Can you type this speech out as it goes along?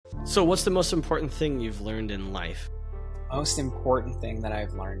So what's the most important thing you've learned in life? Most important thing that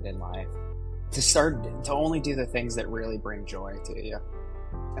I've learned in life, to only do the things that really bring joy to you.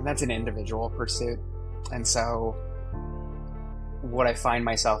 And that's an individual pursuit. And so what I find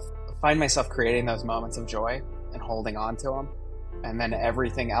myself creating those moments of joy and holding on to them. And then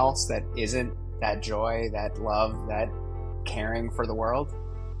everything else that isn't that joy, that love, that caring for the world,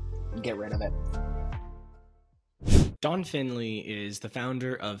 get rid of it. Don Finley is the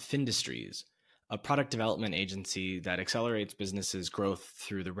founder of Findustries, a product development agency that accelerates businesses' growth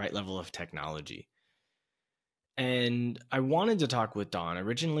through the right level of technology. And I wanted to talk with Don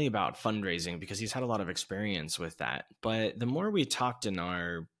originally about fundraising because he's had a lot of experience with that. But the more we talked in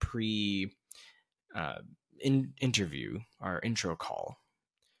our interview, our intro call,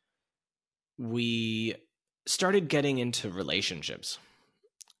 we started getting into relationships.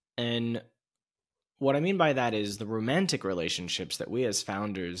 And what I mean by that is the romantic relationships that we as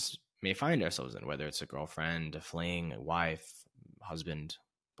founders may find ourselves in, whether it's a girlfriend, a fling, a wife, husband,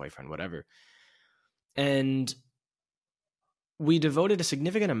 boyfriend, whatever. And we devoted a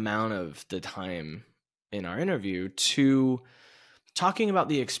significant amount of the time in our interview to talking about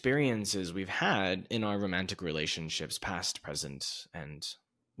the experiences we've had in our romantic relationships, past, present, and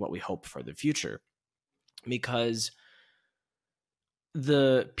what we hope for the future. Because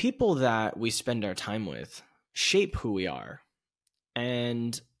the people that we spend our time with shape who we are.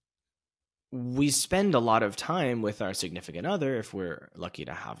 And we spend a lot of time with our significant other, if we're lucky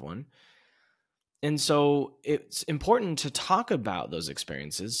to have one. And so it's important to talk about those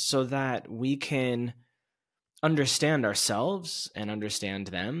experiences so that we can understand ourselves and understand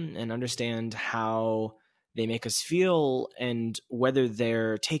them and understand how they make us feel and whether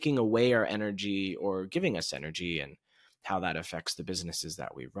they're taking away our energy or giving us energy and how that affects the businesses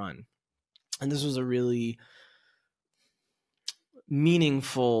that we run. And this was a really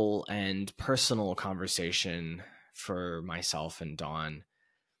meaningful and personal conversation for myself and Dawn.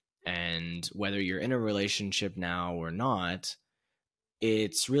 And whether you're in a relationship now or not,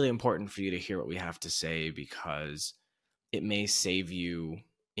 it's really important for you to hear what we have to say because it may save you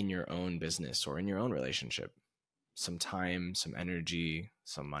in your own business or in your own relationship some time, some energy,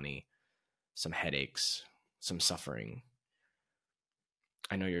 some money, some headaches, some suffering.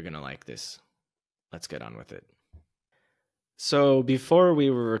 I know you're going to like this. Let's get on with it. So before we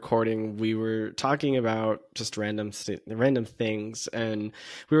were recording, we were talking about just random things, and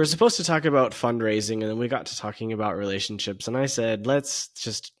we were supposed to talk about fundraising, and then we got to talking about relationships, and I said, let's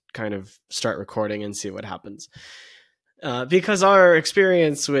just kind of start recording and see what happens. Because our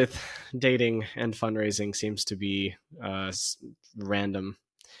experience with dating and fundraising seems to be random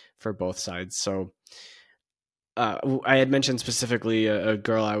for both sides. So I had mentioned specifically a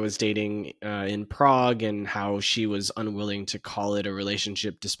girl I was dating in Prague and how she was unwilling to call it a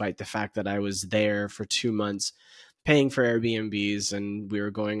relationship despite the fact that I was there for 2 months paying for Airbnbs and we were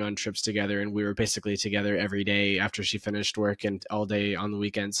going on trips together and we were basically together every day after she finished work and all day on the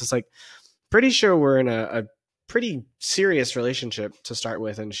weekends. So it's like pretty sure we're in a pretty serious relationship to start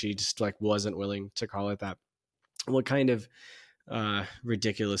with, and she just like wasn't willing to call it that. What kind of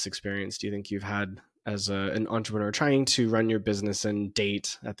ridiculous experience do you think you've had as an entrepreneur trying to run your business and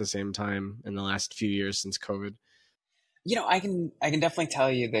date at the same time in the last few years since COVID? I can definitely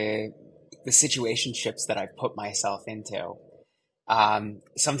tell you the situationships that I've put myself into.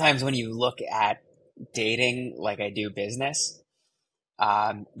 Sometimes when you look at dating like I do business,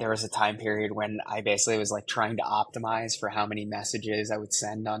 there was a time period when I basically was like trying to optimize for how many messages I would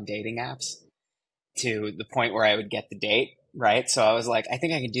send on dating apps to the point where I would get the date, right? So I was like, I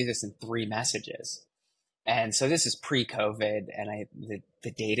think I can do this in 3 messages. And so this is pre-COVID, and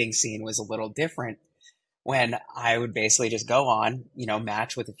the dating scene was a little different when I would basically just go on,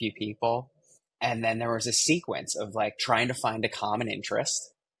 match with a few people. And then there was a sequence of like trying to find the common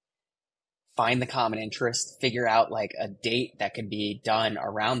interest, figure out like a date that could be done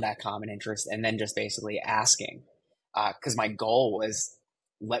around that common interest, and then just basically asking. Because my goal was,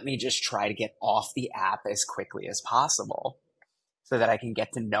 let me just try to get off the app as quickly as possible so that I can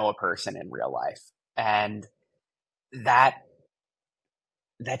get to know a person in real life. And that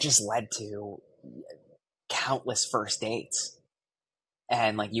just led to countless first dates.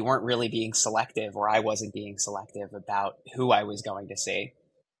 And like, you weren't really being selective, or I wasn't being selective about who I was going to see.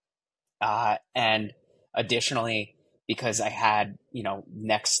 And additionally, because I had, the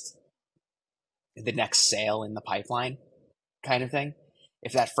next sale in the pipeline kind of thing,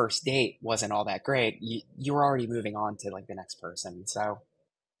 if that first date wasn't all that great, you were already moving on to like the next person. So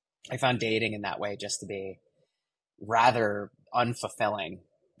I found dating in that way just to be rather unfulfilling,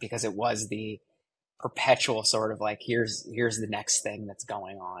 because it was the perpetual sort of like, here's the next thing that's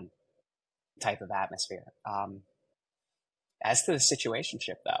going on. type of atmosphere. As to the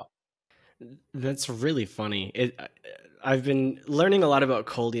situationship, though, That's really funny. I've been learning a lot about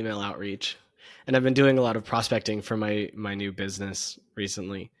cold email outreach, and I've been doing a lot of prospecting for my new business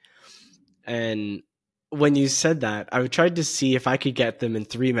recently. And when you said that, I tried to see if I could get them in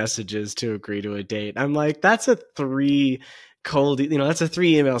three messages to agree to a date. I'm like, that's a three that's a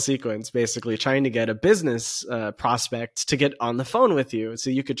three email sequence, basically trying to get a business prospect to get on the phone with you so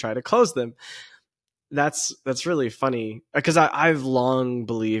you could try to close them. That's really funny because I've long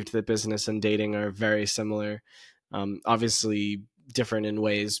believed that business and dating are very similar. Obviously different in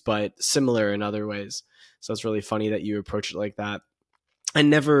ways, but similar in other ways. So it's really funny that you approach it like that. I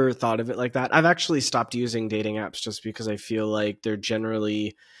never thought of it like that. I've actually stopped using dating apps just because I feel like they're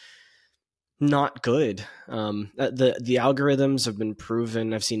generally not good. The algorithms have been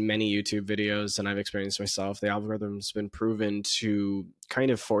proven. I've seen many YouTube videos and I've experienced myself. The algorithm's been proven to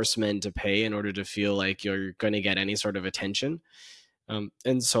kind of force men to pay in order to feel like you're going to get any sort of attention.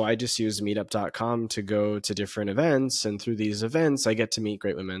 And so I just use meetup.com to go to different events. And through these events, I get to meet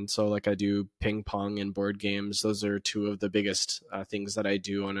great women. So, like, I do ping pong and board games. Those are two of the biggest things that I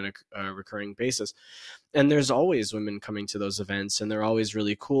do on a recurring basis. And there's always women coming to those events, and they're always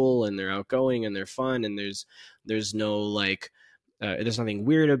really cool, and they're outgoing, and they're fun. And there's no like, there's nothing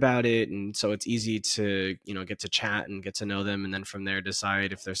weird about it, and so it's easy to get to chat and get to know them, and then from there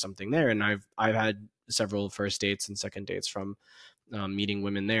decide if there's something there. And I've had several first dates and second dates from meeting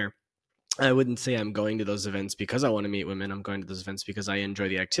women there. I wouldn't say I'm going to those events because I want to meet women. I'm going to those events because I enjoy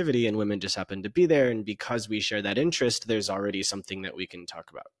the activity and women just happen to be there. And because we share that interest, there's already something that we can talk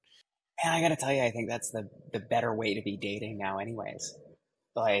about. and I gotta tell you, I think that's the better way to be dating now, anyways.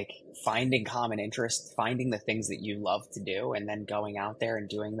 Like finding common interests, finding the things that you love to do, and then going out there and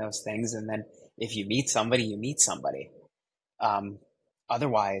doing those things. And then if you meet somebody, you meet somebody. Um,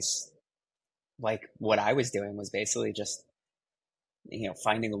 Otherwise, like what I was doing was basically just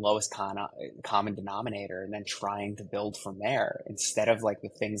finding the lowest common denominator and then trying to build from there instead of like the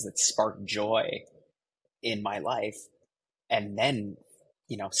things that spark joy in my life, and then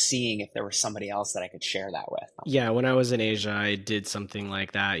seeing if there was somebody else that I could share that with. Yeah, when I was in Asia, I did something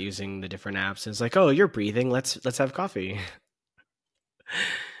like that using the different apps. And it's like, oh, you're breathing. Let's have coffee.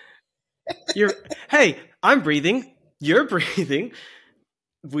 You're Hey, I'm breathing. You're breathing.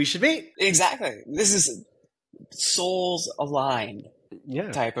 We should meet. Exactly. This is souls aligned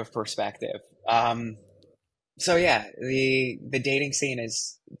Yeah. type of perspective. So yeah, the dating scene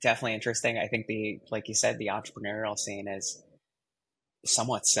is definitely interesting. I think like you said, the entrepreneurial scene is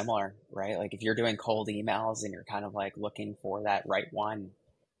somewhat similar, right? Like if you're doing cold emails and you're kind of like looking for that right one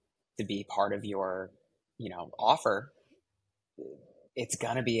to be part of your, offer, it's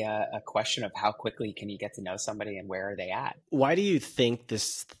gonna be a question of how quickly can you get to know somebody and where are they at. Why do you think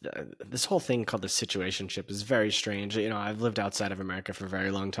this whole thing called the situationship is very strange? I've lived outside of America for a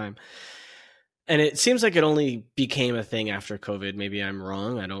very long time. And it seems like it only became a thing after COVID. Maybe I'm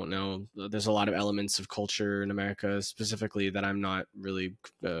wrong. I don't know. There's a lot of elements of culture in America specifically that I'm not really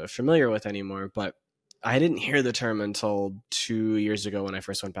familiar with anymore. But I didn't hear the term until 2 years ago when I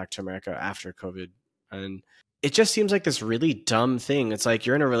first went back to America after COVID. And it just seems like this really dumb thing. It's like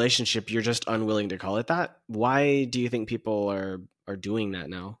you're in a relationship, you're just unwilling to call it that. Why do you think people are doing that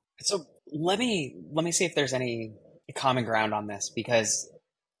now? So let me see if there's any common ground on this, because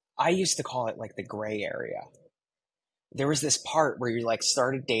I used to call it like the gray area. There was this part where you like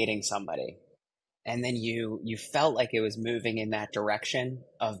started dating somebody and then you felt like it was moving in that direction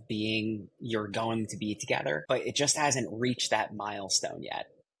of being you're going to be together, but it just hasn't reached that milestone yet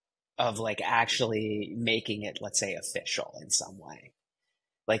of like actually making it, let's say, official in some way.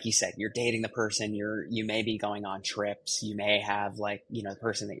 Like you said, you're dating the person, you may be going on trips, you may have like, the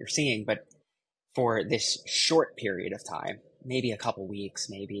person that you're seeing, but for this short period of time, maybe a couple weeks,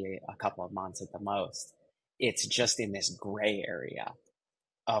 maybe a couple of months at the most, it's just in this gray area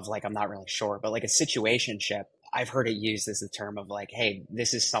of like, I'm not really sure, but like a situationship, I've heard it used as a term of like, hey,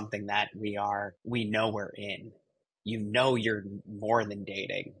 this is something that we know we're in. You're more than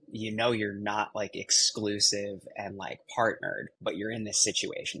dating. You're not like exclusive and like partnered, but you're in this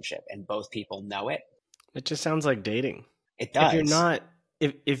situationship and both people know it. It just sounds like dating. It If you're does. not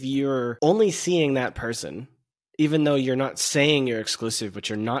if you're only seeing that person, even though you're not saying you're exclusive, but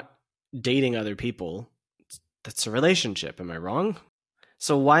you're not dating other people, that's a relationship. Am I wrong?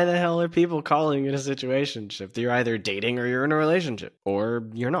 So why the hell are people calling it a situationship? You're either dating or you're in a relationship, or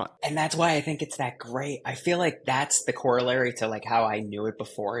you're not. And that's why I think it's that gray. I feel like that's the corollary to like how I knew it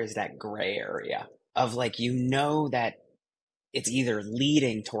before, is that gray area of like, that it's either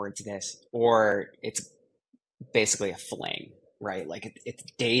leading towards this or it's basically a fling. right? Like it's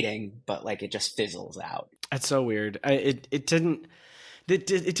dating, but like it just fizzles out. That's so weird. It didn't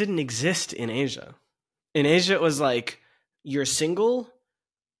exist in Asia. In Asia, it was like you're single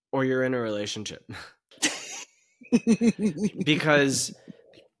or you're in a relationship. Because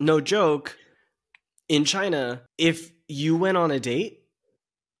no joke, in China, if you went on a date,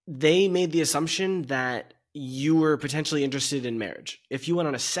 they made the assumption that you were potentially interested in marriage. If you went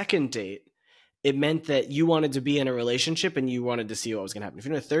on a second date, it meant that you wanted to be in a relationship and you wanted to see what was going to happen. If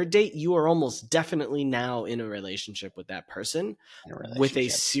you're on a third date, you are almost definitely now in a relationship with that person In a with a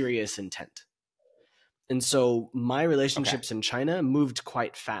relationship. serious intent. And so my Okay. relationships in China moved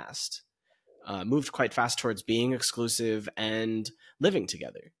quite fast towards being exclusive and living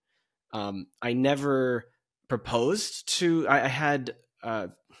together. I never proposed to. I had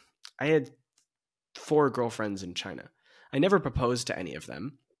 4 girlfriends in China. I never proposed to any of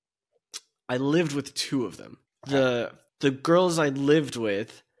them. I lived with 2 of them. Okay. The girls I lived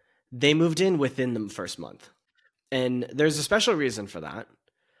with, they moved in within the first month, and there's a special reason for that.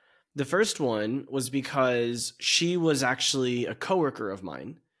 The first one was because she was actually a coworker of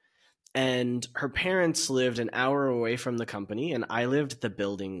mine, and her parents lived an hour away from the company, and I lived the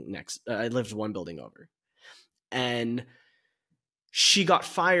building next. I lived one building over, and she got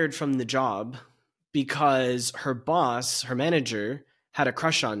fired from the job because her boss, her manager, had a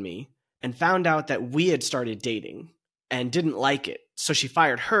crush on me and found out that we had started dating and didn't like it. So she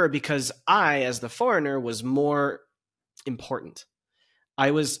fired her because I, as the foreigner, was more important.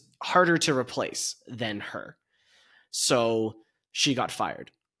 I was harder to replace than her. So she got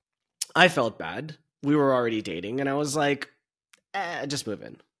fired. I felt bad. We were already dating, and I was like, just move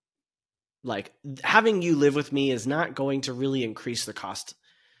in. Like, having you live with me is not going to really increase the cost.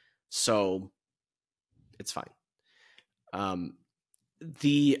 So it's fine. Um,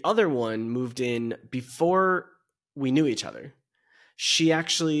 the other one moved in before we knew each other. She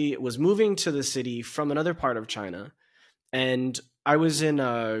actually was moving to the city from another part of China, and I was in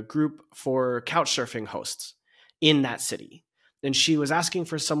a group for couch surfing hosts in that city. And she was asking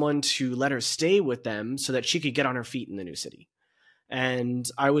for someone to let her stay with them so that she could get on her feet in the new city. And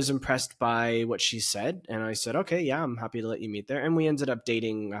I was impressed by what she said, and I said, okay, yeah, I'm happy to let you meet there. And we ended up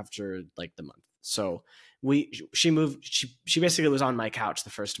dating after like the month. So she basically was on my couch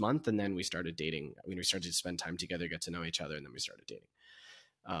the first month, and then we started dating. I mean, we started to spend time together, get to know each other, and then we started dating.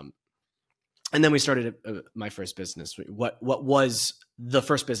 um, and then we started my first business. What was the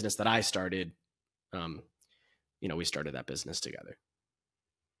first business that I started? um, we started that business together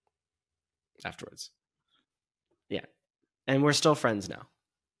afterwards. Yeah, and we're still friends now,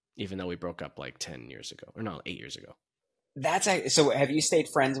 even though we broke up like 10 years ago, or no, 8 years ago. So. Have you stayed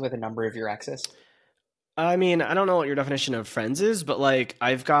friends with a number of your exes? I mean, I don't know what your definition of friends is, but like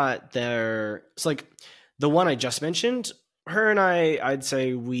I've got it's like the one I just mentioned, her and I'd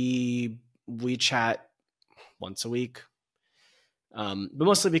say we chat once a week. But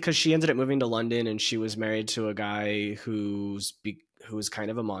mostly because she ended up moving to London and she was married to a guy who's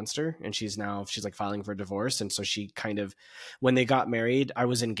kind of a monster, and she's like filing for divorce. And so she kind of, when they got married, I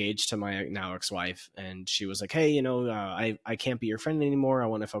was engaged to my now ex-wife, and she was like, hey, I can't be your friend anymore. I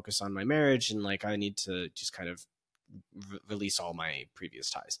want to focus on my marriage, and like I need to just kind of release all my previous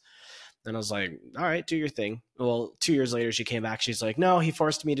ties. And I was like, all right, do your thing. Well, 2 years later, she came back. She's like, no, he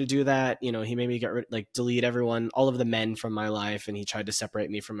forced me to do that. He made me delete everyone, all of the men from my life. And he tried to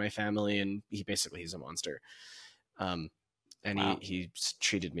separate me from my family. And he's a monster. Um, and Wow. he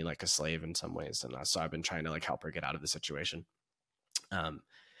treated me like a slave in some ways. And so I've been trying to like help her get out of the situation. And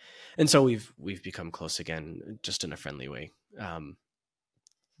so we've become close again, just in a friendly way.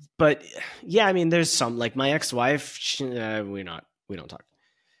 But yeah, I mean, there's some, like my ex-wife, we don't talk.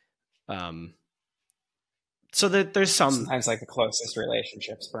 So that there's some, Sometimes like the closest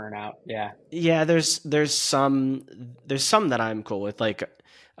relationships burn out. Yeah. yeah, there's some that I'm cool with. Like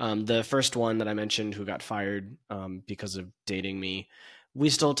the first one that I mentioned who got fired because of dating me, we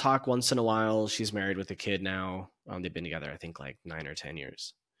still talk once in a while. She's married with a kid now. They've been together, I think, like 9 or 10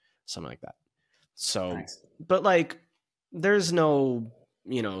 years, something like that. So, Nice. but like there's no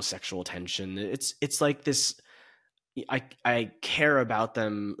sexual tension. It's like this. I care about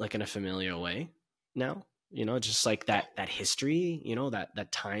them like in a familial way now. Just like Yeah. that history.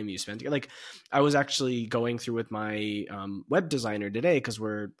 That time you spent together. Like I was actually going through with my web designer today because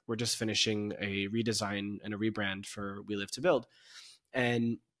we're just finishing a redesign and a rebrand for We Live to Build,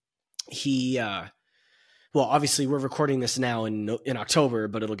 and he. Well, obviously, we're recording this now in October,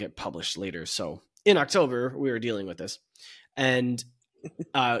 but it'll get published later. So in October, we were dealing with this, and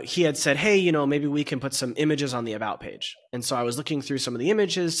he had said, hey, maybe we can put some images on the about page. And so I was looking through some of the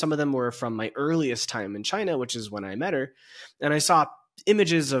images. Some of them were from my earliest time in China, which is when I met her. And I saw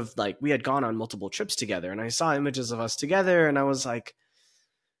images of like, we had gone on multiple trips together, and I saw images of us together. And I was like,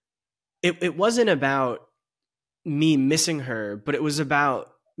 it wasn't about me missing her, but it was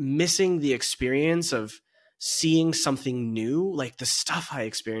about missing the experience of seeing something new. Like the stuff I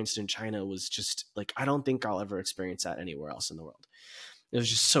experienced in China was just like, I don't think I'll ever experience that anywhere else in the world. It was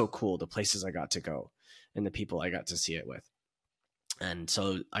just so cool, the places I got to go and the people I got to see it with. And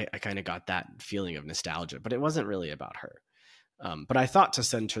so I kind of got that feeling of nostalgia, but it wasn't really about her. But I thought to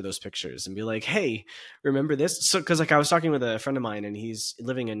send her those pictures and be like, hey, remember this? So, because like I was talking with a friend of mine, and he's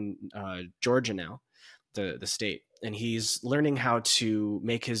living in Georgia now, the state, and he's learning how to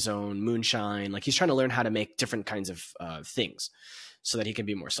make his own moonshine. Like he's trying to learn how to make different kinds of things so that he can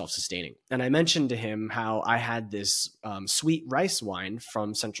be more self-sustaining. And I mentioned to him how I had this sweet rice wine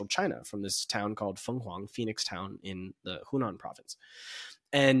from central China, from this town called Fenghuang, Phoenix town in the Hunan province.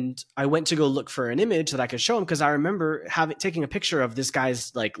 And I went to go look for an image that I could show him, because I remember taking a picture of this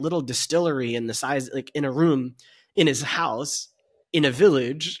guy's like little distillery in the size, like in a room in his house in a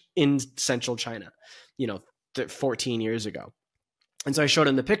village in central China, 14 years ago. And so I showed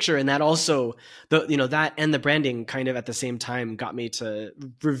him the picture, and that also, that and the branding kind of at the same time got me to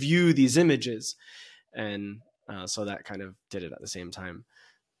review these images. And so that kind of did it at the same time.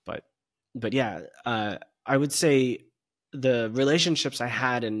 But yeah, I would say the relationships I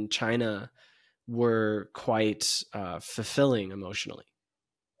had in China were quite fulfilling emotionally,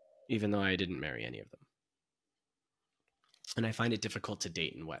 even though I didn't marry any of them. And I find it difficult to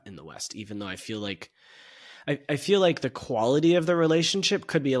date in the West, even though I feel like the quality of the relationship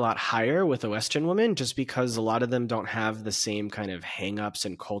could be a lot higher with a Western woman, just because a lot of them don't have the same kind of hangups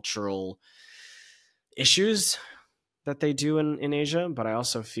and cultural issues that they do in Asia. But I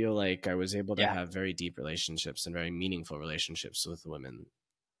also feel like I was able to have very deep relationships and very meaningful relationships with women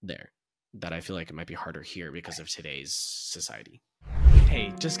there that I feel like it might be harder here because of today's society.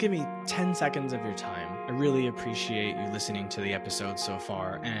 Hey, just give me 10 seconds of your time. I really appreciate you listening to the episode so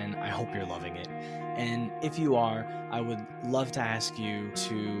far, and I hope you're loving it. And if you are, I would love to ask you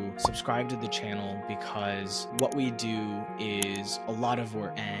to subscribe to the channel, because what we do is a lot of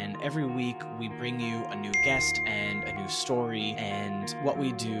work, and every week we bring you a new guest and a new story, and what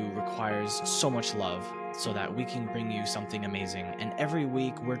we do requires so much love so that we can bring you something amazing. And every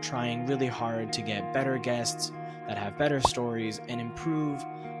week we're trying really hard to get better guests that have better stories and improve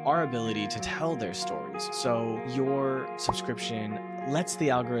our ability to tell their stories. So your subscription lets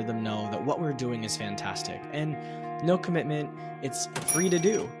the algorithm know that what we're doing is fantastic, and no commitment, it's free to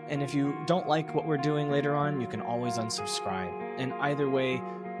do. And if you don't like what we're doing later on, you can always unsubscribe. And either way,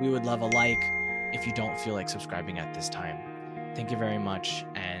 we would love a like if you don't feel like subscribing at this time. Thank you very much,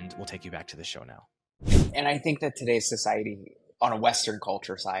 and we'll take you back to the show now. And I think that today's society on a Western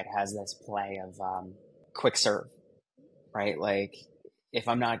culture side has this play of quick serve, right? Like if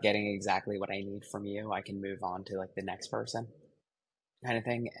I'm not getting exactly what I need from you, I can move on to like the next person kind of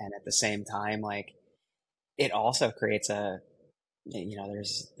thing. And at the same time, like it also creates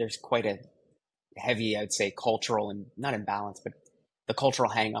there's quite a heavy, I'd say, cultural and not imbalance, but the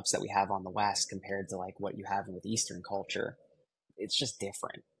cultural hangups that we have on the West compared to like what you have with Eastern culture. It's just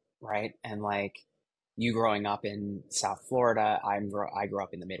different, right? And like you growing up in South Florida, I grew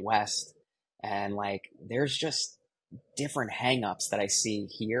up in the Midwest, and like there's just different hangups that I see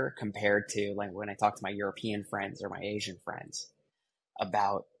here compared to like when I talk to my European friends or my Asian friends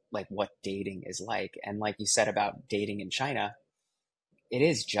about like what dating is like. And like you said about dating in China, it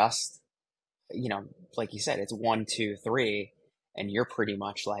is just, like you said, it's 1, 2, 3, and you're pretty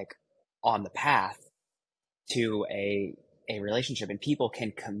much like on the path to a relationship, and people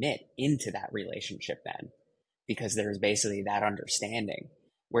can commit into that relationship then because there's basically that understanding.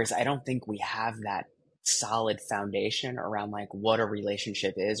 Whereas I don't think we have that solid foundation around like what a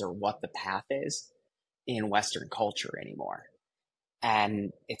relationship is or what the path is in Western culture anymore.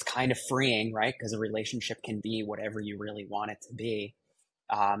 And it's kind of freeing, right? Because a relationship can be whatever you really want it to be.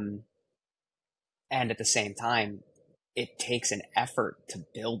 And at the same time, it takes an effort to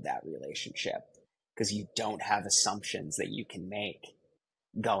build that relationship because you don't have assumptions that you can make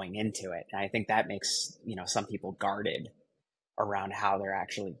going into it. And I think that makes, some people guarded around how they're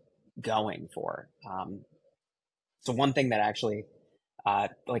actually going for. So one thing that actually,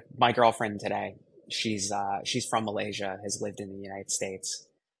 like my girlfriend today, she's from Malaysia, has lived in the United States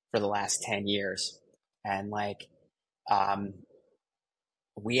for the last 10 years. And like,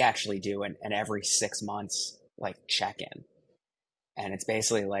 we actually do an every 6 months, like check-in. And it's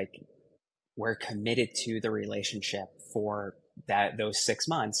basically like, we're committed to the relationship for those 6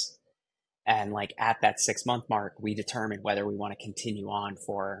 months. And like at that 6 month mark, we determine whether we want to continue on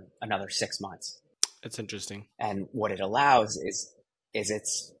for another 6 months. It's interesting. And what it allows is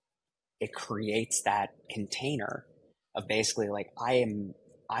it creates that container of basically like I am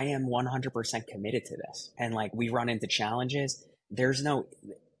 100% committed to this. And like we run into challenges, there's no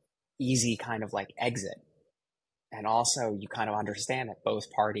easy kind of like exit. And also you kind of understand that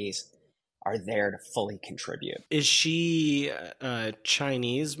both parties are there to fully contribute. Is she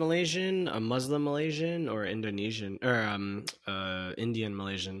Chinese Malaysian, a Muslim Malaysian, or Indonesian or Indian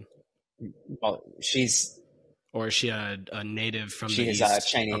Malaysian? Well, Or is she a native from the she is east?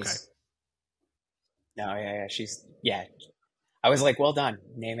 Chinese. Okay. No, yeah, she's yeah. I was like, well done,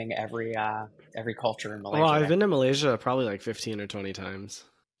 naming every culture in Malaysia. Well, I've there. been to Malaysia probably like 15 or 20 times.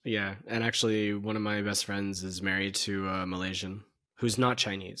 Yeah, and actually, one of my best friends is married to a Malaysian who's not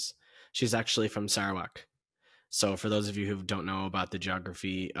Chinese. She's actually from Sarawak. So, for those of you who don't know about the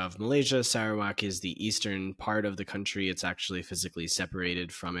geography of Malaysia, Sarawak is the eastern part of the country. It's actually physically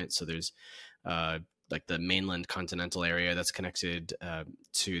separated from it. So, there's like the mainland continental area that's connected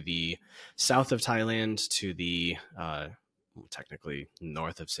to the south of Thailand, to the technically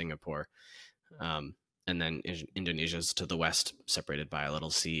north of Singapore. And then Indonesia's to the west, separated by a little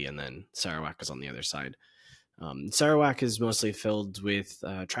sea, and then Sarawak is on the other side. Sarawak is mostly filled with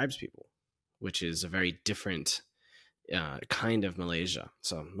tribes people, which is a very different kind of Malaysia.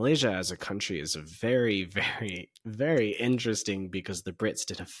 So Malaysia as a country is a very, very, very interesting because the Brits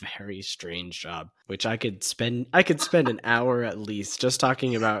did a very strange job, which I could spend an hour at least just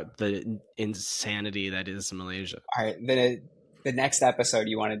talking about the insanity that is Malaysia. All right, the next episode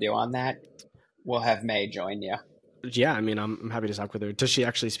you want to do on that, we'll have May join you. Yeah, I mean, I'm happy to talk with her. Does she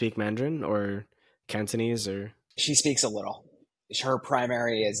actually speak Mandarin or Cantonese or? She speaks a little. Her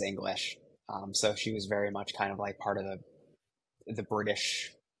primary is English, so she was very much kind of like part of the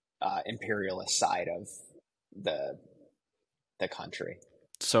British imperialist side of the country.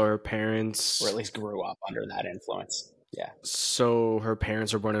 So her parents, or at least grew up under that influence. Yeah. So her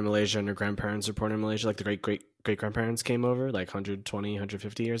parents were born in Malaysia and her grandparents were born in Malaysia. Like the great grandparents came over like 120,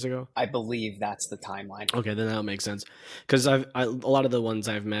 150 years ago. I believe that's the timeline. Okay, then that'll make sense. Because a lot of the ones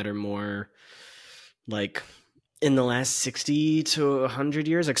I've met are more like in the last 60 to 100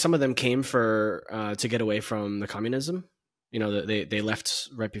 years. Like some of them came for to get away from the communism. You know, they left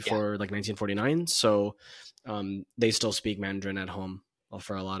right before like 1949. So they still speak Mandarin at home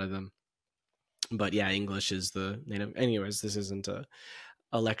for a lot of them. But yeah, English is the native. Anyways, this isn't a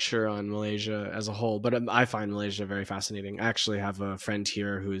lecture on Malaysia as a whole, but I find Malaysia very fascinating. I actually have a friend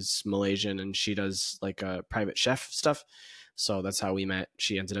here who's Malaysian and she does like private chef stuff. So that's how we met.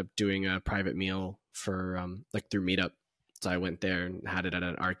 She ended up doing a private meal for like through Meetup. So I went there and had it at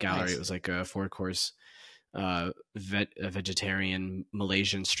an art gallery. Nice. It was like a 4-course a vegetarian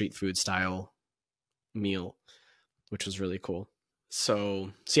Malaysian street food style meal, which was really cool.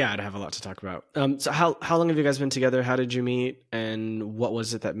 So yeah, I'd have a lot to talk about. So how long have you guys been together? How did you meet? And what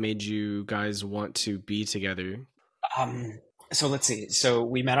was it that made you guys want to be together? So let's see. So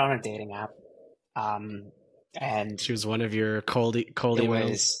we met on a dating app. And she was one of your cold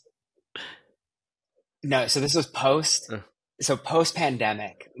emails? No, so this was post. So post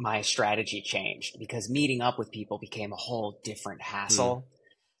pandemic, my strategy changed because meeting up with people became a whole different hassle,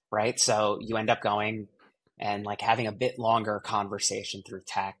 right? So you end up going and like having a bit longer conversation through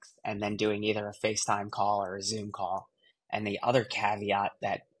text and then doing either a FaceTime call or a Zoom call. And the other caveat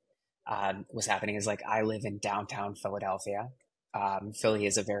that was happening is like I live in downtown Philadelphia. Philly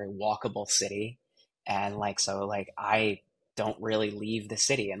is a very walkable city. And like, so like I don't really leave the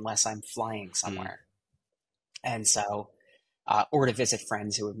city unless I'm flying somewhere. And so, or to visit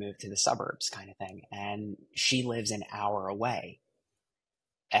friends who have moved to the suburbs kind of thing. And she lives an hour away.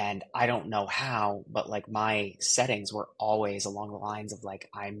 And I don't know how, but like my settings were always along the lines of like,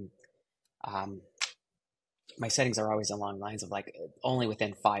 my settings are always along the lines of like, only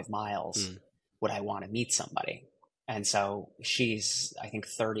within 5 miles would I want to meet somebody. And so she's, I think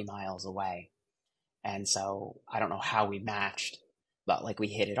 30 miles away. And so I don't know how we matched, but like we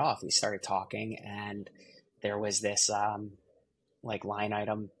hit it off. We started talking and there was this, like line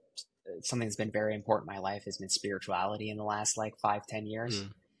item. Something that's been very important in my life has been spirituality in the last like 5-10 years.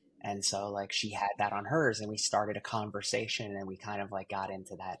 And so like she had that on hers and we started a conversation and we kind of like got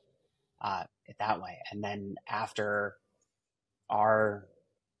into that, that way. And then after our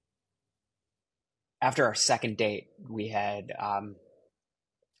second date, we had,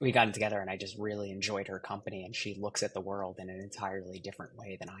 we got together and I just really enjoyed her company and she looks at the world in an entirely different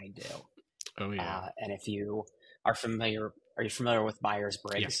way than I do. Oh yeah. And if you are you familiar with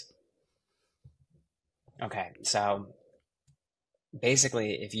Myers-Briggs? Yeah. Okay. So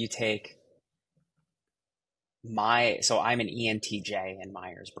basically, if you take so I'm an ENTJ in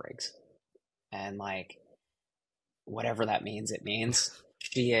Myers-Briggs, and like whatever that means, it means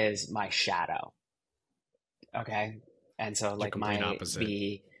she is my shadow. Okay. And so The like complete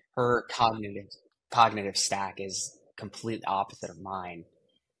opposite. her cognitive stack is complete opposite of mine,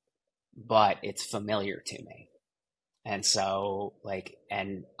 but it's familiar to me. And so like,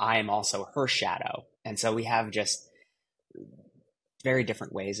 and I am also her shadow. And so we have just very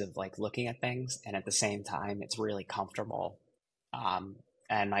different ways of like looking at things. And at the same time, it's really comfortable. Um,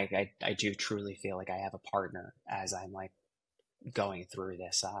 and like, I do truly feel like I have a partner as I'm like going through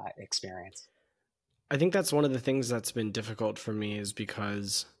this, experience. I think that's one of the things that's been difficult for me is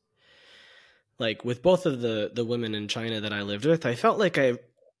because like with both of the women in China that I lived with, I felt like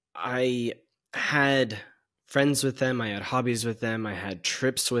I had friends with them, I had hobbies with them, I had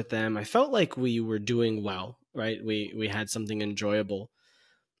trips with them. I felt like we were doing well, right? We had something enjoyable.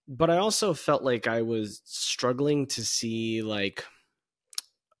 But I also felt like I was struggling to see like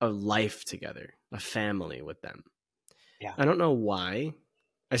a life together, a family with them. Yeah. I don't know why.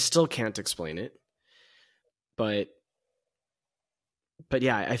 I still can't explain it, but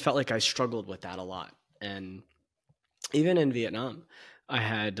yeah, I felt like I struggled with that a lot. And even in Vietnam, I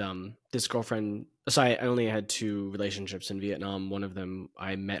had this girlfriend. So I only had two relationships in Vietnam. One of them,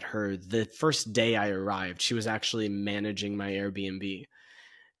 I met her the first day I arrived. She was actually managing my Airbnb.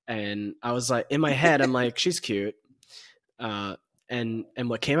 And I was like, in my head, I'm like, she's cute. Uh, and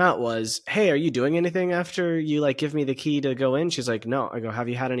what came out was, hey, are you doing anything after you like give me the key to go in? She's like, no. I go, have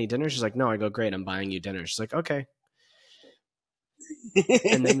you had any dinner? She's like, no. I go, great. I'm buying you dinner. She's like, okay.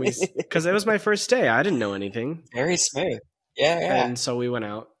 And then because it was my first day, I didn't know anything. Very smooth. Yeah, yeah. And so we went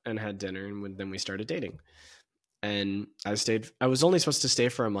out and had dinner, and then we started dating. And I was only supposed to stay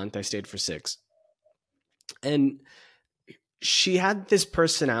for a month. I stayed for 6. And she had this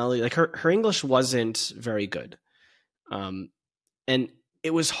personality, like her English wasn't very good. Um, and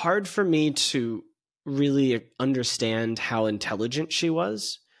it was hard for me to really understand how intelligent she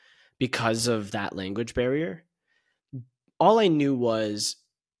was because of that language barrier. All I knew was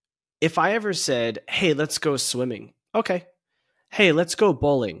if I ever said, hey, let's go swimming. Okay. Hey, let's go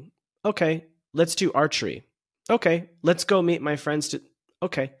bowling. Okay. Let's do archery. Okay. Let's go meet my friends to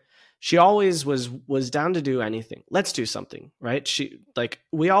okay. She always was down to do anything. Let's do something, right? She like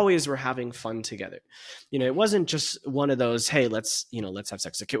we always were having fun together. It wasn't just one of those, hey, let's have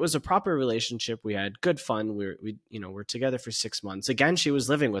sex. Like it was a proper relationship. We had good fun. We're together for 6 months. Again, she was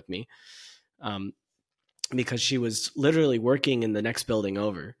living with me. Because she was literally working in the next building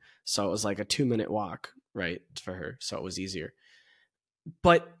over. So it was like a 2-minute walk, right, for her. So it was easier.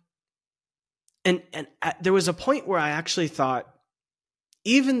 But there was a point where I actually thought,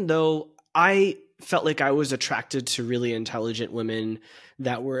 even though I felt like I was attracted to really intelligent women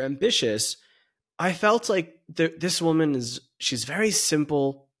that were ambitious, I felt like this woman she's very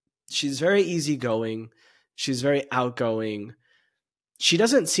simple. She's very easygoing. She's very outgoing. She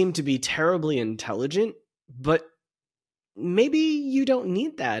doesn't seem to be terribly intelligent, but maybe you don't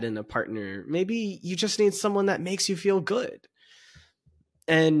need that in a partner. Maybe you just need someone that makes you feel good.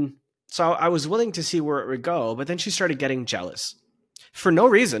 And so I was willing to see where it would go, but then she started getting jealous for no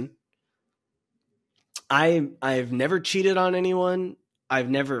reason. I've never cheated on anyone. I've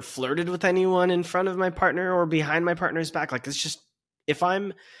never flirted with anyone in front of my partner or behind my partner's back. Like it's just if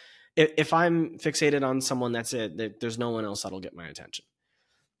I'm fixated on someone, that's it. There's no one else that'll get my attention.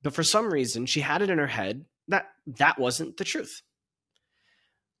 But for some reason, she had it in her head that wasn't the truth.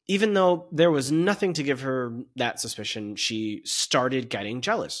 Even though there was nothing to give her that suspicion, she started getting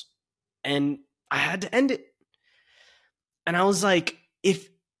jealous. And I had to end it. And I was like, if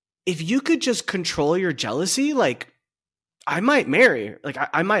you could just control your jealousy, like I might marry her. Like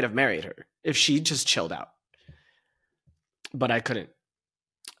I might have married her if she just chilled out. But I couldn't.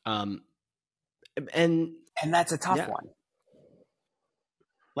 And And that's a tough yeah. one.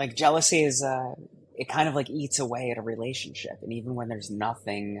 Like jealousy is it kind of like eats away at a relationship. And even when there's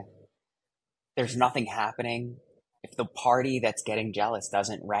nothing happening, if the party that's getting jealous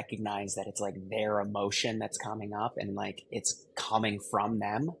doesn't recognize that it's like their emotion that's coming up and like it's coming from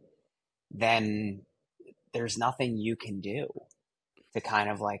them, then there's nothing you can do to kind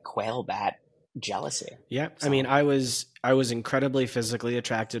of like quail that jealousy. Yeah. I mean, So, I was incredibly physically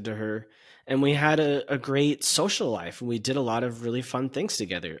attracted to her, and we had a great social life, and we did a lot of really fun things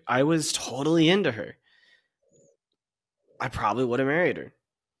together. I was totally into her. I probably would have married her.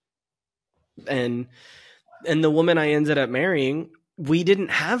 And the woman I ended up marrying, we didn't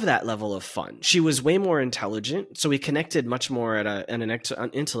have that level of fun. She was way more intelligent, so we connected much more at an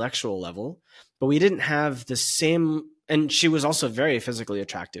intellectual level, but we didn't have the same and she was also very physically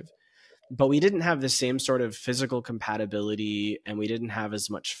attractive, but we didn't have the same sort of physical compatibility, and we didn't have as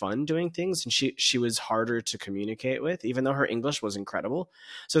much fun doing things, and she was harder to communicate with, even though her English was incredible.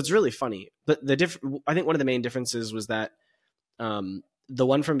 So it's really funny. But I think one of the main differences was that the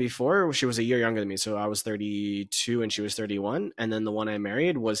one from before, she was a year younger than me, so I was 32 and she was 31, and then the one I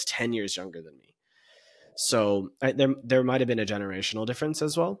married was 10 years younger than me. So there might have been a generational difference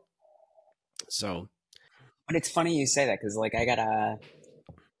as well. So But it's funny you say that because like I got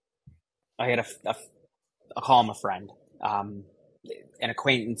I'll call him a friend, um, an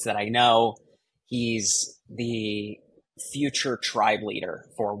acquaintance that I know. He's the future tribe leader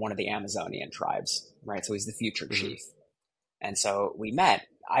for one of the Amazonian tribes, right? So he's the future mhm. chief. And so we met.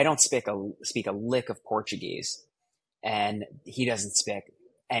 I don't speak a lick of Portuguese, and he doesn't speak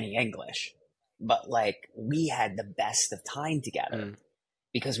any English. But like we had the best of time together Mm.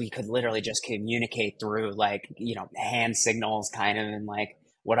 because we could literally just communicate through like, hand signals kind of and like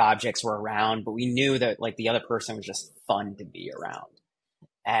what objects were around. But we knew that like the other person was just fun to be around.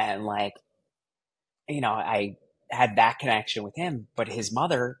 And like, I had that connection with him, but his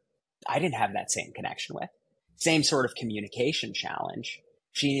mother, I didn't have that same connection with. Same sort of communication challenge.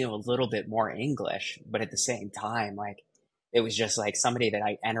 She knew a little bit more English, but at the same time, like, it was just like somebody that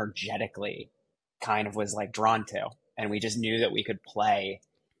I energetically kind of was like drawn to. And we just knew that we could play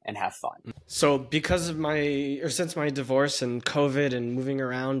and have fun. So because of since my divorce and COVID and moving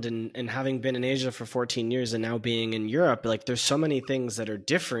around and having been in Asia for 14 years and now being in Europe, like there's so many things that are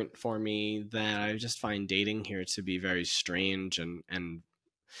different for me that I just find dating here to be very strange, and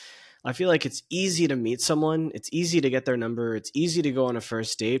I feel like it's easy to meet someone, it's easy to get their number, it's easy to go on a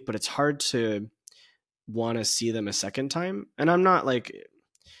first date, but it's hard to want to see them a second time. And I'm not like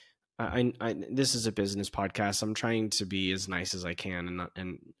this is a business podcast. I'm trying to be as nice as I can,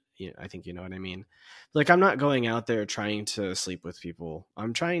 and I think you know what I mean. Like I'm not going out there trying to sleep with people.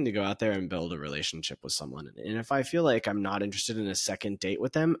 I'm trying to go out there and build a relationship with someone. And if I feel like I'm not interested in a second date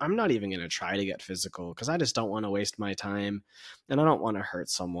with them, I'm not even going to try to get physical because I just don't want to waste my time, and I don't want to hurt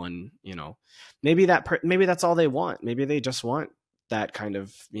someone. Maybe maybe that's all they want. Maybe they just want that kind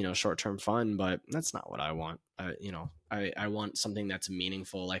of short-term fun, but that's not what I want. I want something that's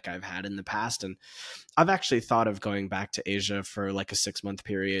meaningful like I've had in the past. And I've actually thought of going back to Asia for like a 6-month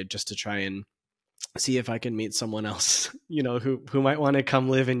period just to try and see if I can meet someone else, who might want to come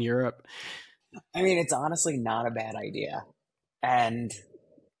live in Europe. I mean, it's honestly not a bad idea. And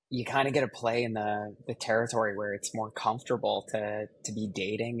you kind of get to play in the territory where it's more comfortable to be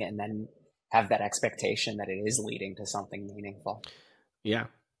dating and then have that expectation that it is leading to something meaningful. Yeah.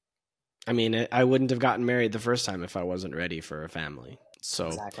 I mean, I wouldn't have gotten married the first time if I wasn't ready for a family. So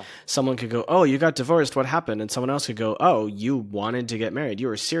Exactly. someone could go, "Oh, you got divorced. What happened?" And someone else could go, "Oh, you wanted to get married. You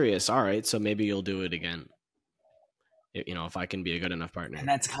were serious. All right. So maybe you'll do it again. If I can be a good enough And partner."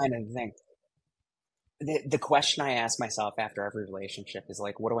 that's kind of the thing. The question I ask myself after every relationship is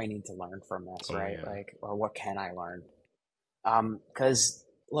like, what do I need to learn from this, Oh, right? yeah. Like, or what can I learn? Because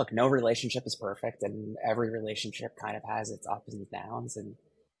look, no relationship is perfect, and every relationship kind of has its ups and downs, and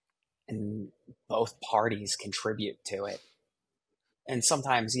both parties contribute to it. And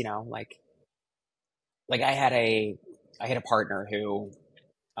sometimes, like I had a partner who,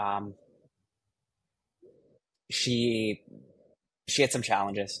 um, she she had some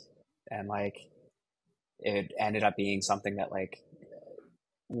challenges, and like it ended up being something that like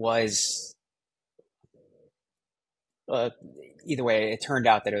was uh, either way, it turned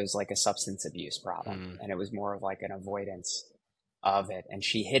out that it was like a substance abuse problem, Mm, and it was more of like an avoidance of it. And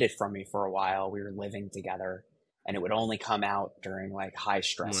she hid it from me for a while. We were living together, and it would only come out during like high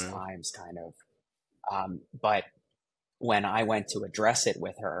stress well, times, kind of. But when I went to address it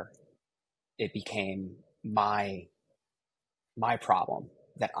with her, it became my problem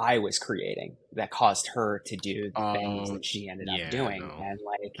that I was creating that caused her to do the things oh, that she ended up yeah, doing. no, And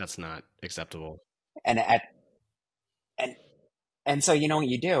like, that's not acceptable. and at, and And so you know what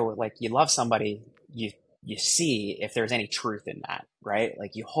you do, like you love somebody, you see if there's any truth in that, right?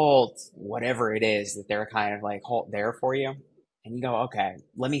 Like you hold whatever it is that they're kind of like hold there for you, and you go, okay,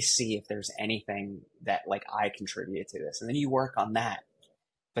 let me see if there's anything that like I contributed to this, and then you work on that.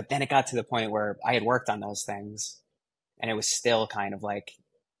 But then it got to the point where I had worked on those things, and it was still kind of like,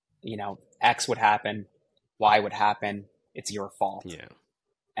 X would happen, Y would happen, it's your fault. Yeah.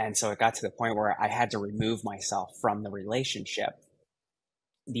 And so it got to the point where I had to remove myself from the relationship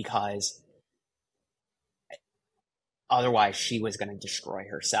because otherwise she was going to destroy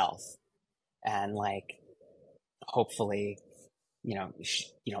herself. And like hopefully,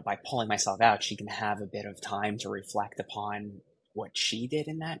 by pulling myself out, she can have a bit of time to reflect upon what she did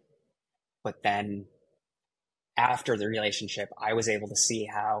in that. But then after the relationship, I was able to see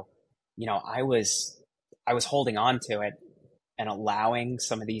how, I was holding on to it and allowing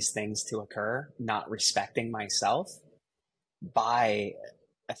some of these things to occur, not respecting myself by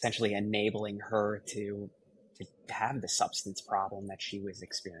essentially enabling her to have the substance problem that she was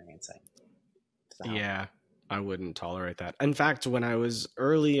experiencing. So Yeah, I wouldn't tolerate that. In fact, when I was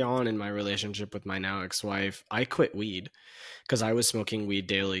early on in my relationship with my now ex-wife, I quit weed because I was smoking weed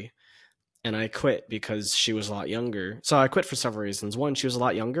daily. And I quit because she was a lot younger. So I quit for several reasons. One, she was a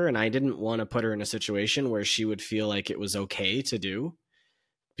lot younger, and I didn't want to put her in a situation where she would feel like it was okay to do,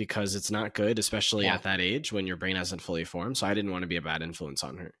 because it's not good, especially yeah. at that age when your brain hasn't fully formed. So I didn't want to be a bad influence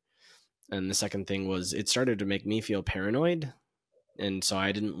on her. And the second thing was, it started to make me feel paranoid. And so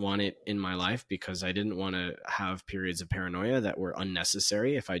I didn't want it in my life because I didn't want to have periods of paranoia that were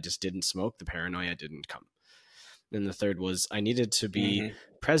unnecessary. If I just didn't smoke, the paranoia didn't come. And the third was, I needed to be Hmm.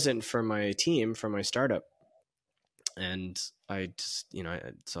 present for my team, for my startup. And I just,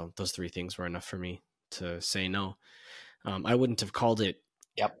 so those three things were enough for me to say no. I wouldn't have called it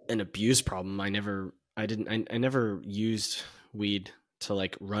Yep. an abuse problem. I never used weed to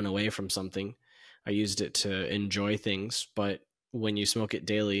like run away from something. I used it to enjoy things. But when you smoke it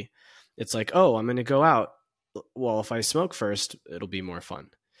daily, it's like, oh, I'm going to go out. Well, if I smoke first, it'll be more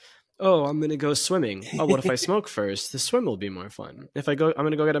fun. Oh, I'm going to go swimming. Oh, what if I smoke first? The swim will be more fun. I'm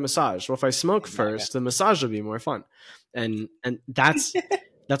going to go get a massage. Well, if I smoke Exactly. first, the massage will be more fun. And that's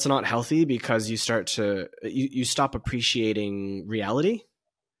not healthy, because you stop appreciating reality.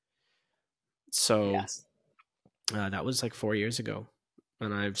 So Yes. that was like 4 years ago,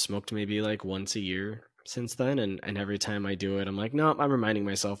 and I've smoked maybe like once a year since then. And every time I do it, I'm like, no, I'm reminding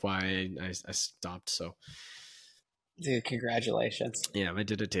myself why I stopped. So Dude, congratulations. yeah, I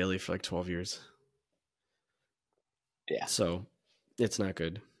did it daily for like 12 years. Yeah. So it's not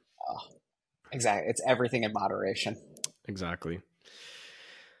good. Oh, exactly. It's everything in moderation. Exactly.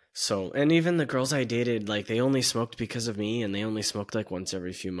 So, and even the girls I dated, like, they only smoked because of me, and they only smoked like once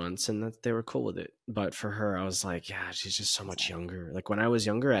every few months, and that they were cool with it. But for her, I was like, yeah, she's just so much Exactly. younger. Like, when I was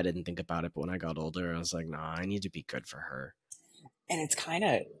younger, I didn't think about it, but when I got older, I was like, nah, I need to be good for her. And it's kind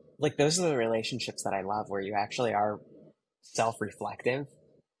of like those are the relationships that I love where you actually are self reflective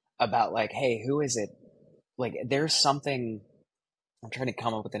about, like, hey, who is it? Like, there's something. I'm trying to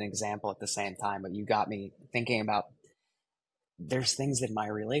come up with an example at the same time, but you got me thinking about there's things in my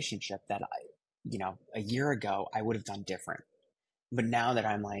relationship that a year ago I would have done different. But now that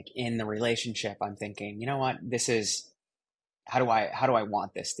I'm like in the relationship, I'm thinking, you know what? This is how do I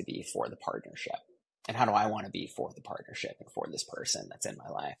want this to be for the partnership? And how do I want to be for the partnership and for this person that's in my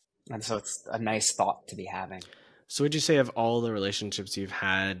life? And so it's a nice thought to be having. So, would you say, of all the relationships you've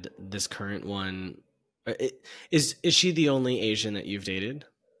had, this current one, is she the only Asian that you've dated?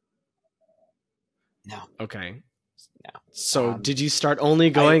 No, Okay. no. So, did you start only I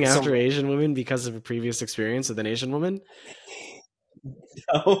going after so Asian women because of a previous experience with an Asian woman?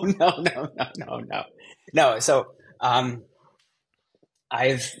 no, no, no, no, no, no, no. So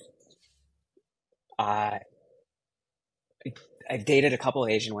I've uh, I've dated a couple of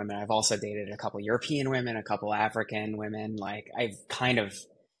Asian women. I've also dated a couple of European women, a couple of African women. Like I've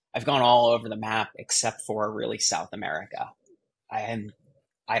gone all over the map except for really South America. I am,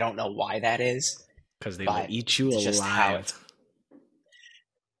 I don't know why that is, Because they will but eat you it's just how alive.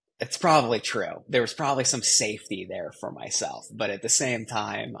 it's probably true. There was probably some safety there for myself, but at the same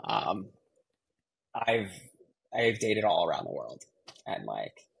time, I've I've dated all around the world, and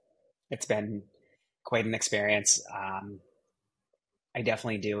like it's been quite an experience. I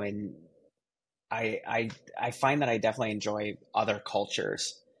definitely do, and I find that I definitely enjoy other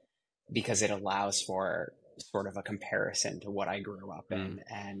cultures because it allows for sort of a comparison to what I grew up Mm. in,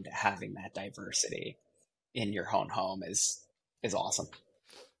 and having that diversity in your own home is awesome.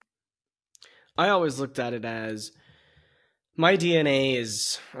 I always looked at it as, my DNA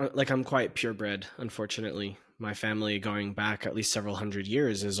is like, I'm quite purebred, unfortunately. My family, going back at least several hundred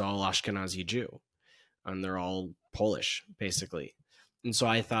years, is all Ashkenazi Jew, and they're all Polish, basically. And so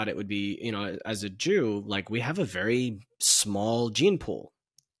I thought it would be, as a Jew, like, we have a very small gene pool.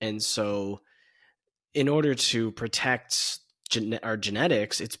 And so, in order to protect our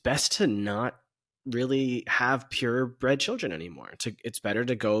genetics, it's best to not really have purebred children anymore. It's better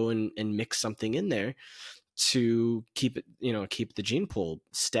to go and mix something in there to keep it, keep the gene pool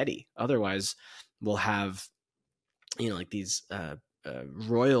steady. Otherwise, we'll have, like, these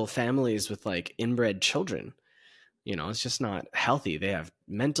royal families with like inbred children. It's just not healthy. They have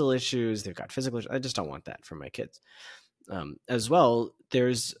mental issues. They've got physical issues. I just don't want that for my kids. As well,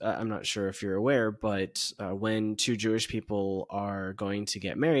 there's I'm not sure if you're aware, but when two Jewish people are going to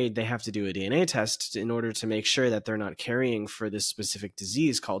get married, they have to do a DNA test in order to make sure that they're not carrying for this specific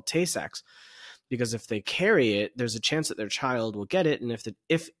disease called Tay-Sachs. Because if they carry it, there's a chance that their child will get it, and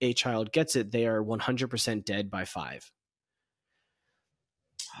if a child gets it, they are 100% dead by 5.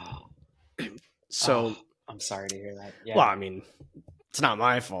 Oh, So, I'm sorry to hear that. well, Yeah. I mean, it's not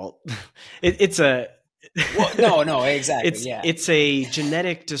my fault. It's a Well, no, no, exactly. Yeah. it's a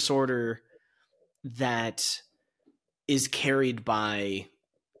genetic disorder that is carried by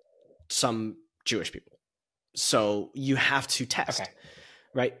some Jewish people. So you have to test, Okay.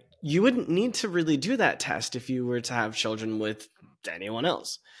 right? You wouldn't need to really do that test if you were to have children with anyone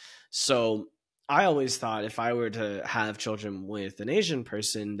else. So I always thought if I were to have children with an Asian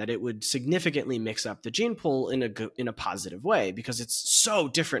person, that it would significantly mix up the gene pool in a positive way, because it's so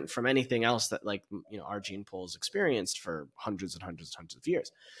different from anything else that, like, our gene pool has experienced for hundreds and hundreds and hundreds of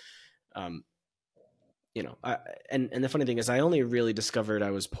years. Um, and the funny thing is, I only really discovered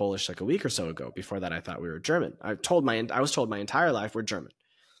I was Polish like a week or so ago. Before that, I thought we were German. I was told my entire life we're German,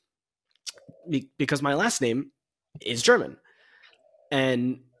 because my last name is German,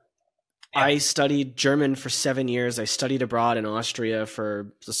 and Yeah. I studied German for 7 years. I studied abroad in Austria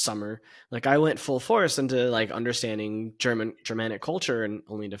for the summer. Like, I went full force into like understanding Germanic culture, and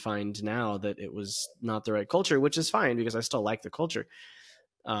only to find now that it was not the right culture, which is fine because I still like the culture.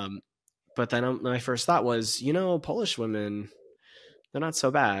 But then my first thought was, Polish women, they're not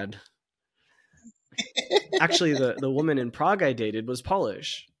so bad. Actually, the woman in Prague I dated was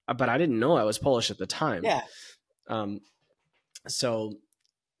Polish, but I didn't know I was Polish at the time. Yeah. Um, so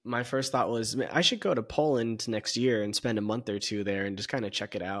my first thought was, man, I should go to Poland next year and spend a month or two there and just kind of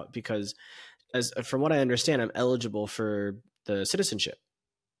check it out, because from what I understand, I'm eligible for the citizenship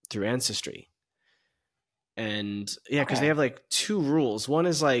through ancestry. And yeah, because they Okay. have like two rules. One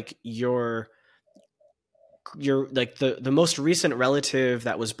is like your like the most recent relative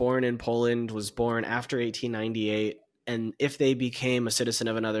that was born in Poland was born after 1898, and if they became a citizen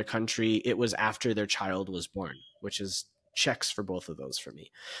of another country, it was after their child was born, which is checks for both of those for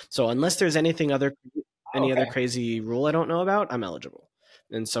me. So unless there's any other Okay. crazy rule I don't know about, I'm eligible.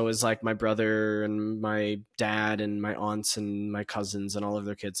 And so is like my brother and my dad and my aunts and my cousins and all of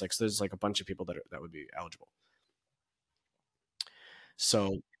their kids. Like, so there's like a bunch of people that would be eligible.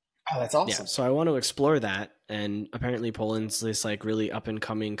 So Oh, that's yeah, awesome. so I want to explore that. And apparently Poland's this like really up and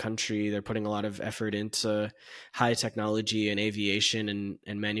coming country. They're putting a lot of effort into high technology and aviation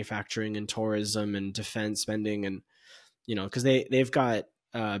and manufacturing and tourism and defense spending. And because they've got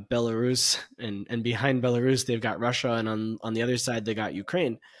Belarus, and behind Belarus they've got Russia, and on the other side they got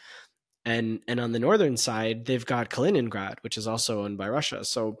Ukraine, and on the northern side they've got Kaliningrad, which is also owned by Russia.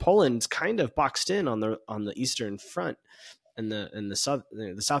 So Poland's kind of boxed in on the eastern front, and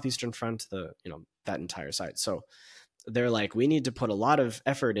the southeastern front, that entire side. So they're like, we need to put a lot of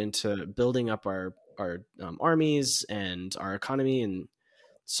effort into building up our armies and our economy. And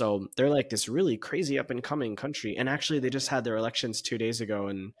so they're like this really crazy up and coming country. And actually, they just had their elections 2 days ago,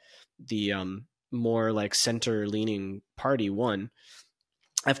 and the more like center leaning party won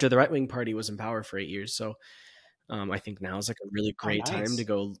after the right wing party was in power for 8 years. So I think now is like a really Oh, great time to nice.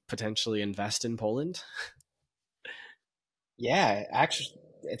 go potentially invest in Poland. Yeah. Actually,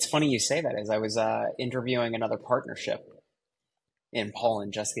 it's funny you say that, as I was interviewing another partnership in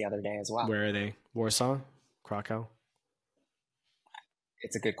Poland just the other day as well. Where are they? Warsaw, Krakow.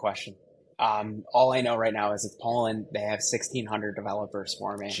 It's a good question. All I know right now is it's Poland. They have 1,600 developers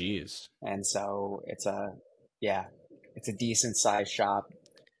for me, Jeez, and so yeah, it's a decent sized shop.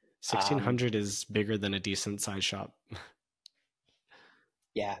 Um, 1,600 is bigger than a decent size shop.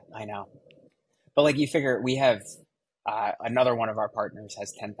 yeah, I know. But like you figure, we have another one of our partners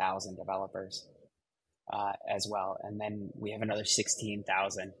has 10,000 developers as well, and then we have another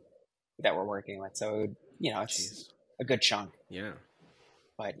 16,000 that we're working with. So it's Jeez. a good chunk. Yeah.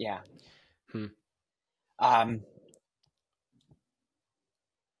 But yeah. Hmm. Um,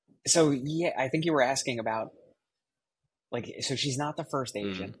 so yeah, I think you were asking about, like, so she's not the first Mm.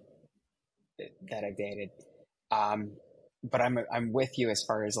 Asian that I've dated. Um, but I'm with you as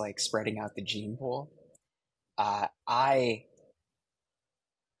far as like spreading out the gene pool. I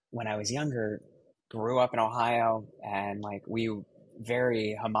when I was younger grew up in Ohio, and like we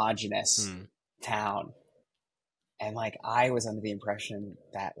very homogenous Hmm. town, and like I was under the impression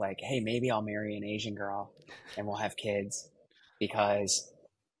that, like, hey, maybe I'll marry an Asian girl and we'll have kids because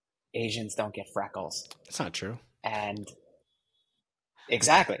Asians don't get freckles. That's not true. And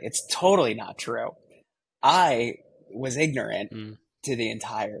exactly, it's totally not true. I was ignorant Mm. to the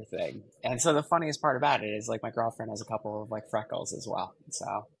entire thing. And so the funniest part about it is like my girlfriend has a couple of like freckles as well.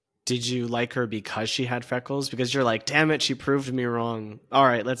 So Did you like her because she had freckles? Because you're like, damn it, she proved me wrong. All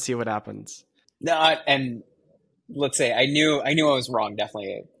right, let's see what happens. no, and let's say I knew I was wrong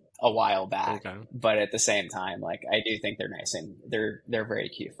definitely a while back, Okay. but at the same time, like I do think they're nice and they're very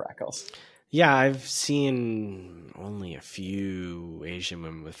cute freckles. Yeah, I've seen only a few Asian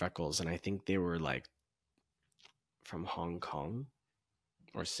women with freckles, and I think they were like from Hong Kong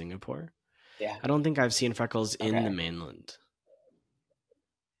or Singapore. Yeah. I don't think I've seen freckles in the Okay. mainland.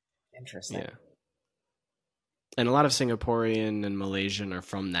 Interesting. Yeah. And a lot of Singaporean and Malaysian are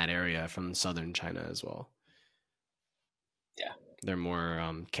from that area, from southern China as well. Yeah. They're more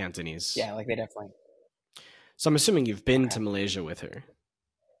Cantonese. Yeah, like they definitely. So I'm assuming you've been Okay. to Malaysia with her.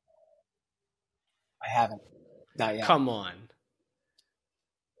 I haven't. Not yet. Come on.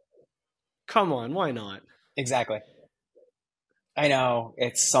 Come on, why not? Exactly. I know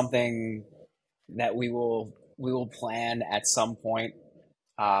it's something that we will plan at some point.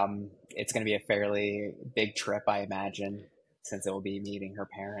 It's going to be a fairly big trip, I imagine, since it will be meeting her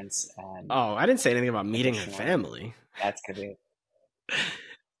parents and Oh, I didn't say anything about meeting her additionally, family. that's going to be. You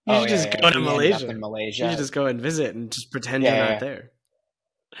Oh should yeah, just yeah. go If to we ended up in Malaysia. You should Malaysia, just go and visit and just pretend you're not yeah, there.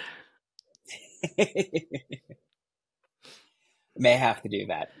 yeah, yeah. May have to do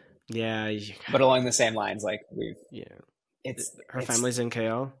that, Yeah, but along the same lines, like we've, yeah. it's Her family's in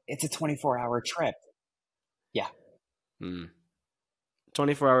KL. it's a 24-hour trip. Yeah, Hmm.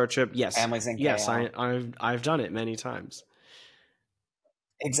 24-hour trip. Yes, families in yes. KL. I've done it many times.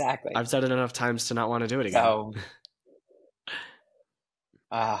 Exactly. I've done it enough times to not want to do it again. So,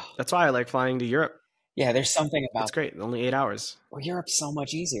 uh, That's why I like flying to Europe. yeah, there's something It's about great. Only 8 hours. well, Europe's so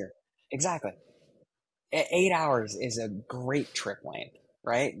much easier. Exactly. 8 hours is a great trip length,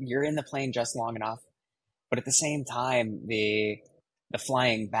 right? You're in the plane just long enough, but at the same time, the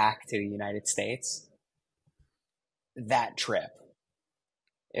flying back to the United States, that trip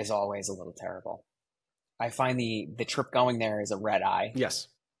is always a little terrible. I find the trip going there is a red eye, Yes.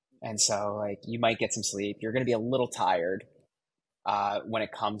 and so like you might get some sleep. You're going to be a little tired when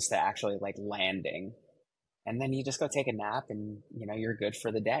it comes to actually like landing, and then you just go take a nap, and you know you're good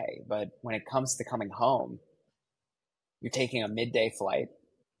for the day. But when it comes to coming home, you're taking a midday flight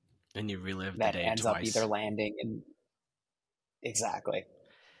And you relive the that day ends up either twice. landing in exactly.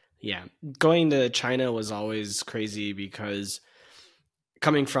 Yeah. Going to China was always crazy because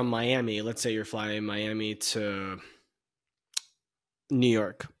coming from Miami, let's say you're flying Miami to New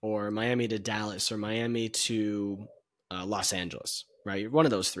York or Miami to Dallas or Miami to Los Angeles, right? One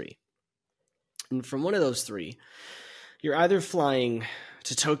of those three. And from one of those three, you're either flying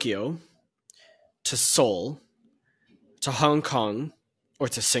to Tokyo, to Seoul, to Hong Kong, or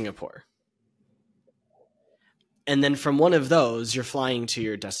to Singapore. And then from one of those, you're flying to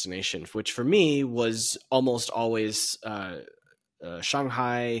your destination, which for me was almost always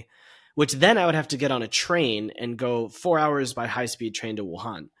Shanghai, which then I would have to get on a train and go 4 hours by high speed train to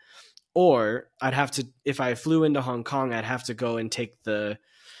Wuhan. Or I'd have to, if I flew into Hong Kong, I'd have to go and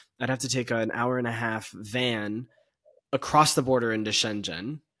I'd have to take an hour and a half van across the border into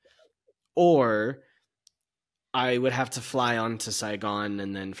Shenzhen. Or I would have to fly on to Saigon,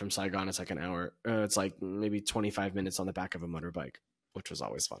 and then from Saigon, it's like an hour. It's like maybe 25 minutes on the back of a motorbike, which was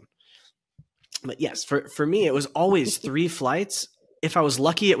always fun. But yes, for me, it was always 3 flights. If I was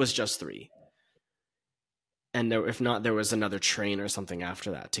lucky, it was just 3. And if not, there was another train or something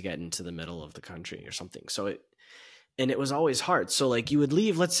after that to get into the middle of the country or something. And it was always hard. So like you would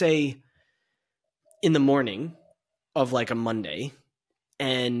leave, let's say, in the morning of like a Monday,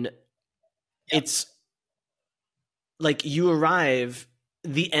 and Yep. it's like you arrive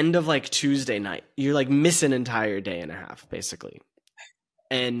the end of like Tuesday night. You like miss an entire day and a half, basically.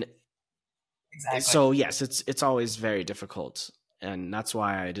 And Exactly. so yes, it's always very difficult, and that's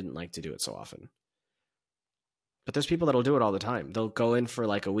why I didn't like to do it so often. But there's people that'll do it all the time. They'll go in for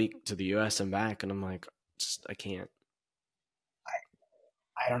like a week to the US and back, and I'm like, I can't.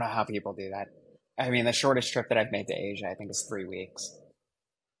 I don't know how people do that. I mean, the shortest trip that I've made to Asia, I think, is 3 weeks,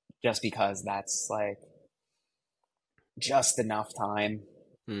 just because that's like just enough time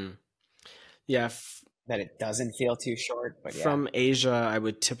Hmm. Yeah, that it doesn't feel too short. But yeah, from Asia, I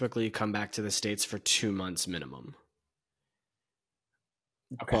would typically come back to the States for 2 months minimum.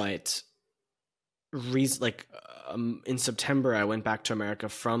 okay, But in September, I went back to America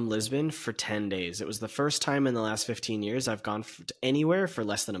from Lisbon for 10 days. It was the first time in the last 15 years I've gone anywhere for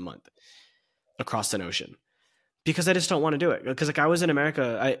less than a month across an ocean, because I just don't want to do it. Because like I was in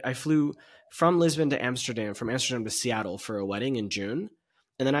America, I flew from Lisbon to Amsterdam, from Amsterdam to Seattle for a wedding in June.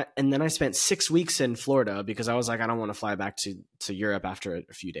 And then I spent 6 weeks in Florida because I was like, I don't want to fly back to Europe after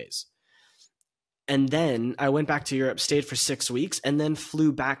a few days. And then I went back to Europe, stayed for 6 weeks, and then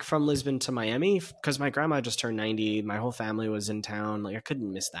flew back from Lisbon to Miami because my grandma just turned 90. My whole family was in town. Like I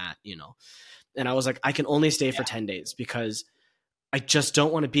couldn't miss that, you know? And I was like, I can only stay for 10 days because I just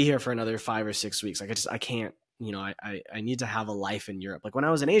don't want to be here for another 5 or 6 weeks. Like I can't, you know, I need to have a life in Europe. Like when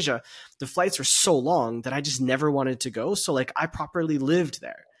I was in Asia, the flights were so long that I just never wanted to go. So like I properly lived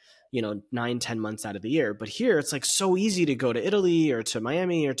there, you know, 9-10 months out of the year. But here it's like so easy to go to Italy or to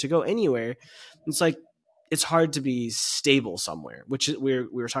Miami or to go anywhere. It's like, it's hard to be stable somewhere, which we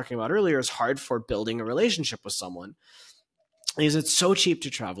were talking about earlier is hard for building a relationship with someone. Because it's so cheap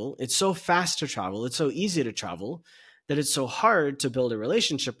to travel. It's so fast to travel. It's so easy to travel that it's so hard to build a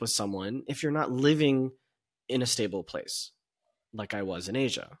relationship with someone if you're not living in a stable place like I was in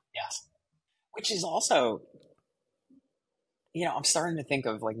Asia. Yes. Which is also, you know, I'm starting to think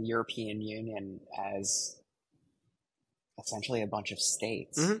of like the European Union as essentially a bunch of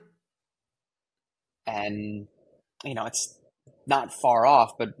states. Mm-hmm. And, you know, it's not far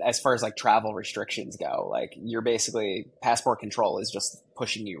off, but as far as like travel restrictions go, like you're basically, passport control is just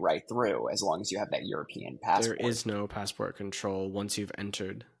pushing you right through as long as you have that European passport. There is no passport control once you've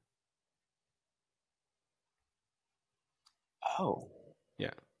entered. Oh.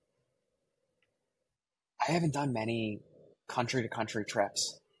 Yeah. I haven't done many country to country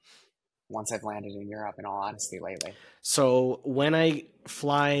trips once I've landed in Europe, in all honesty, lately. So when I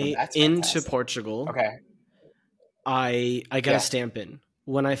fly into Portugal, okay, I get a stamp in.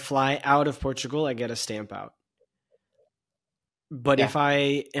 When I fly out of Portugal, I get a stamp out. But if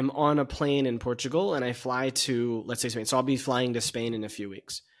I am on a plane in Portugal and I fly to, let's say, Spain, so I'll be flying to Spain in a few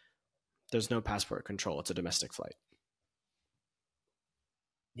weeks. There's no passport control. It's a domestic flight.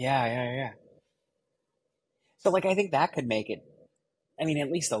 Yeah. So, like, I think that could make it, I mean,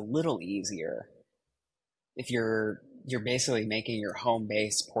 at least a little easier if you're basically making your home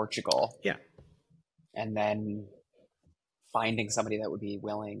base Portugal. Yeah. And then finding somebody that would be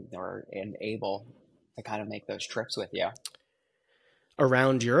willing and able to kind of make those trips with you.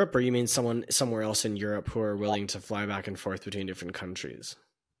 Around Europe, or you mean someone somewhere else in Europe who are willing to fly back and forth between different countries?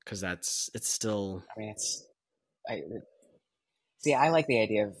 Because it's still... I mean, I like the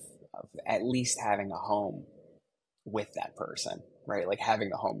idea of at least having a home with that person, right? Like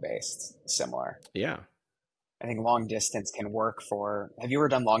having a home base similar. Yeah. I think long distance can work for... Have you ever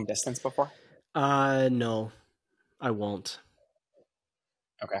done long distance before? No, I won't.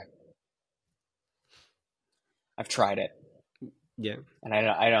 Okay. I've tried it. Yeah. And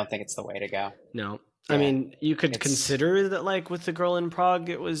I don't think it's the way to go. No. Yeah. I mean, you could consider that, like with the girl in Prague,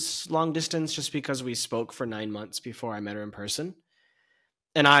 it was long distance just because we spoke for 9 months before I met her in person.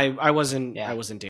 And I wasn't dating